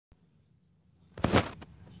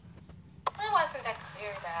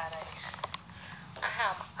badass. I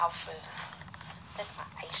have my outfit. Look at my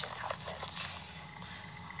Asian outfits.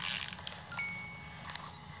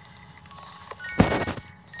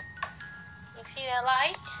 You see that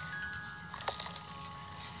light?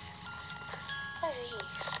 Look at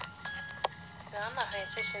these. No, I'm not paying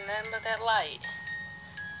attention to nothing but that light.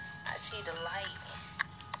 I see the light.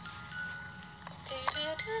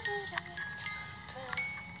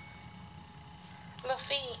 Little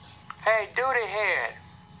feet. Hey, duty head.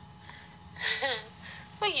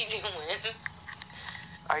 What you doing?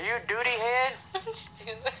 Are you duty head? What you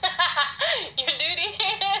doing? You duty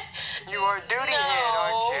head? You are duty head,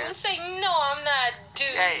 aren't you? Say no, I'm not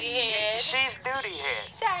duty head. She's duty head.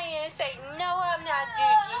 Cheyanne, say no, I'm not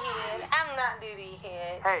duty head. I'm not duty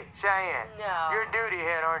head. Hey, Cheyanne. No. You're duty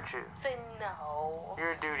head, aren't you? Say no.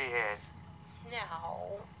 You're duty head.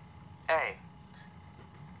 No. Hey.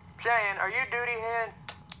 Cheyanne, are you duty head?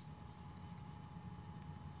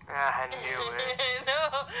 I knew it.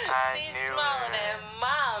 No, I she's knew smaller it. than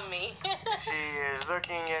mommy. She is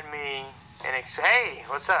looking at me and hey,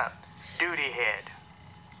 what's up? Duty head.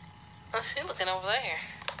 Oh, she's looking over there.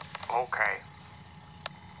 Okay.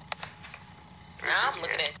 Now I'm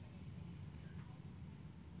looking at.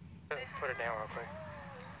 Put it down real quick.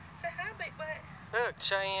 Say hi, big butt. Look,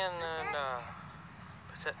 Cheyanne and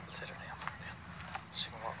sit her down for a minute. She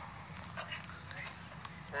can walk.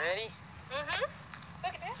 Ready? Mm-hmm.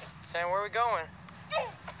 Look at that. Cheyanne, where are we going? You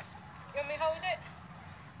want me to hold it?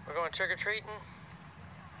 We're going trick-or-treating?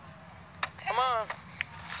 Come on.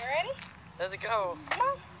 You ready? Let's go. Come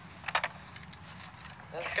on.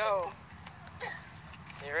 Let's go.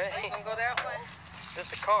 You ready? You gonna go that way?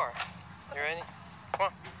 This is a car. You ready? Come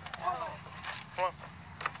on. Come on.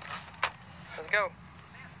 Let's go.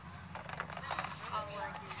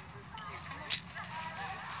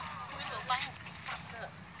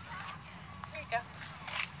 Here you go.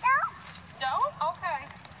 No? Okay.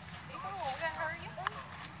 We gotta hurry up.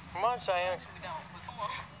 Come on, Cheyanne. We don't, but come on.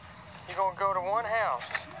 You're going to go to one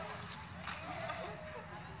house.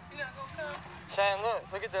 You not gonna come? Cheyanne,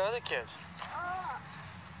 look at the other kids.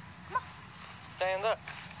 Cheyanne, look.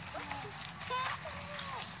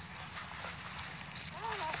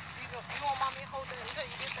 You want mommy to hold it until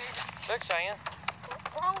you get there? Look, Cheyanne.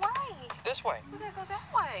 Wrong way. This way. We gotta go that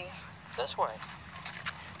way. This way.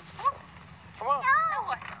 Come on. That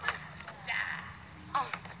way. Oh. Oh.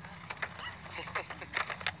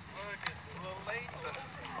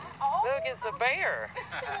 Look, it's the bear.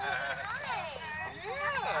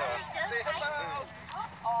 Say hello.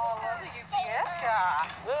 Oh, look at you, Fiesta.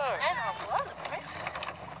 Look. And our brother, princess.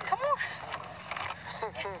 Come on.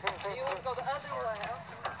 You want to go the other way?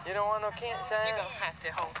 You don't want no candy, You're Cheyanne? going to have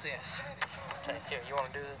to hold this. Here, you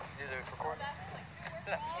want to do the recording?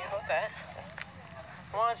 No, you hold that.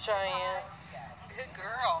 Come on, Cheyanne. Good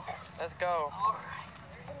girl. Let's go. All right.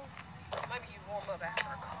 Maybe you warm up after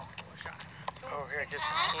a coffee or something. Over here, get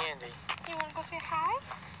some candy. You want to go say hi?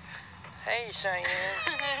 Hey,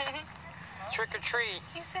 Cheyanne. Trick or treat.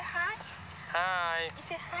 You say hi? Hi. You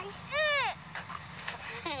say hi?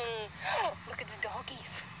 Look at the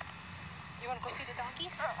doggies. You want to go see the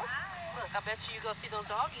doggies? Look, I bet you go see those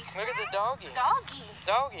doggies. Look at the doggy. Doggy.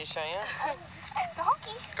 Doggy, Cheyanne.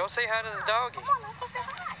 Doggy. Go say hi to the doggy. Come on, let's go say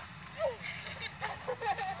hi. You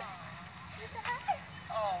say hi.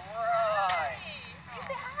 All right. You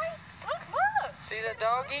say hi. Look, look. See that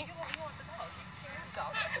doggy? You want the dog. Here you go.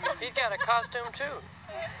 He's got a costume, too.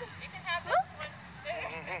 You can have this one.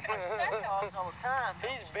 Dogs all the time.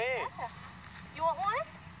 He's big. You want one?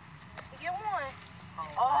 You get one.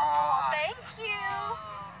 Oh, thank you.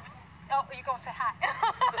 Oh, you're going to say hi.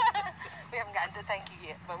 We haven't gotten to thank you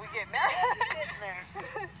yet, but we're getting there.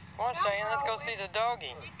 Come on, Cheyanne, let's go see the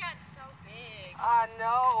doggy. She's gotten so big. I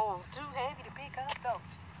know. Too heavy to pick up, though.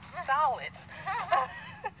 Solid.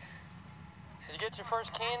 Did you get your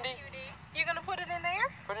first candy? You going to put it in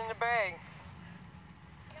there? Put it in the bag.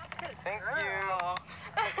 Thank you.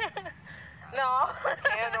 No.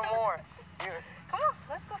 Can't no more. Come on,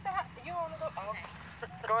 let's go say hi. You want to go? Oh.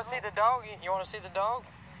 Let's go see the doggy. You want to see the dog?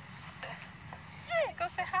 Yeah, go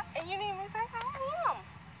say hi. And you didn't even say hi to him.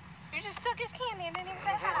 You just took his candy and didn't even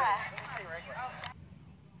say hi.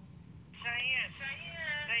 Cheyanne,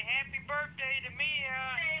 say happy birthday to Mia.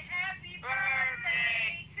 Say happy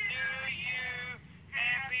birthday to you.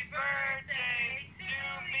 Happy birthday to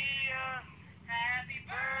Mia. Happy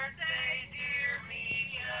birthday, dear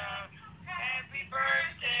Mia. Happy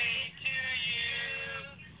birthday to you.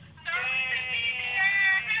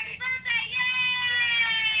 Happy birthday,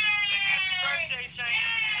 yay! Happy birthday,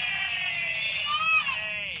 Cheyanne.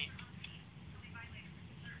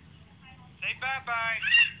 Say bye-bye.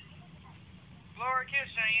 Blow her a kiss,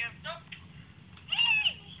 Cheyanne.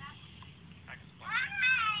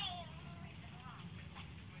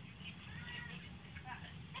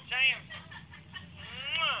 Cheyanne.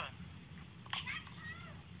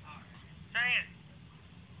 Cheyanne.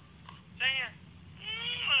 Cheyanne.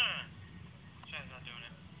 Cheyanne's not doing it.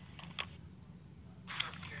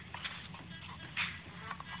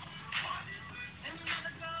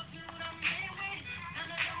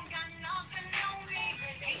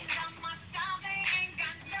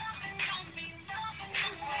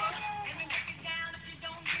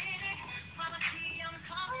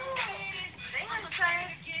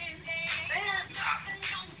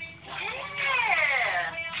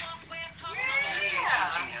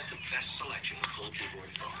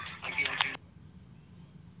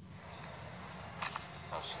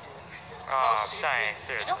 Oh, she did. Oh, she Cheyanne, did.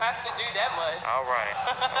 seriously. You don't have to do that much. All right.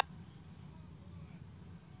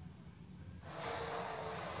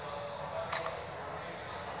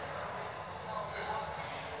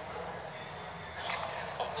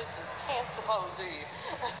 Don't listen. Chance to pose, do you?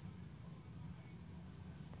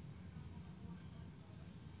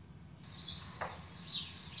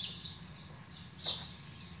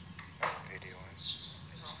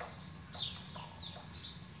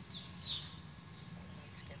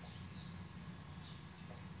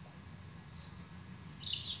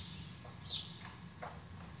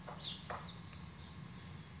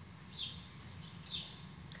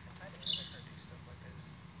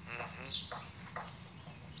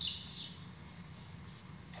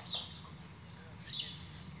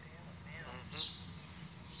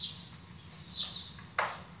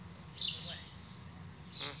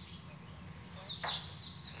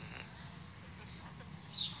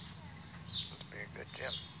 Good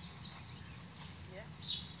gym. Yeah,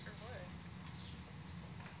 sure would.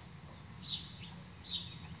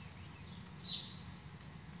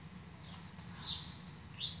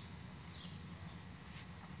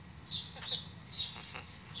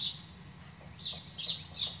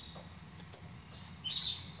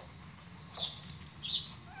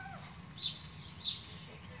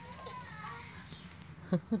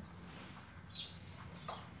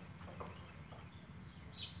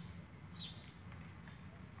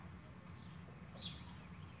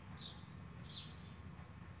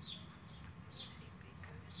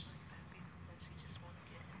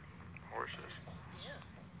 Horses. Yeah.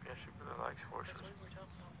 Yeah, she really likes horses. Because we were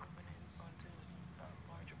talking about moving in onto a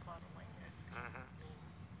larger plot of land.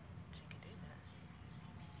 She could do that.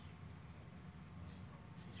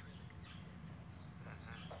 She's really good at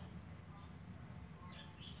it.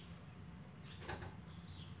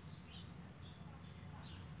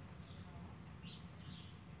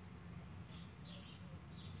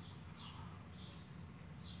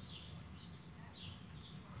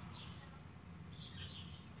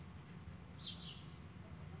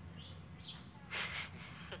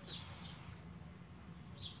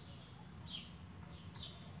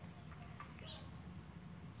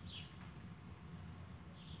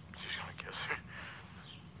 She's gonna kiss her.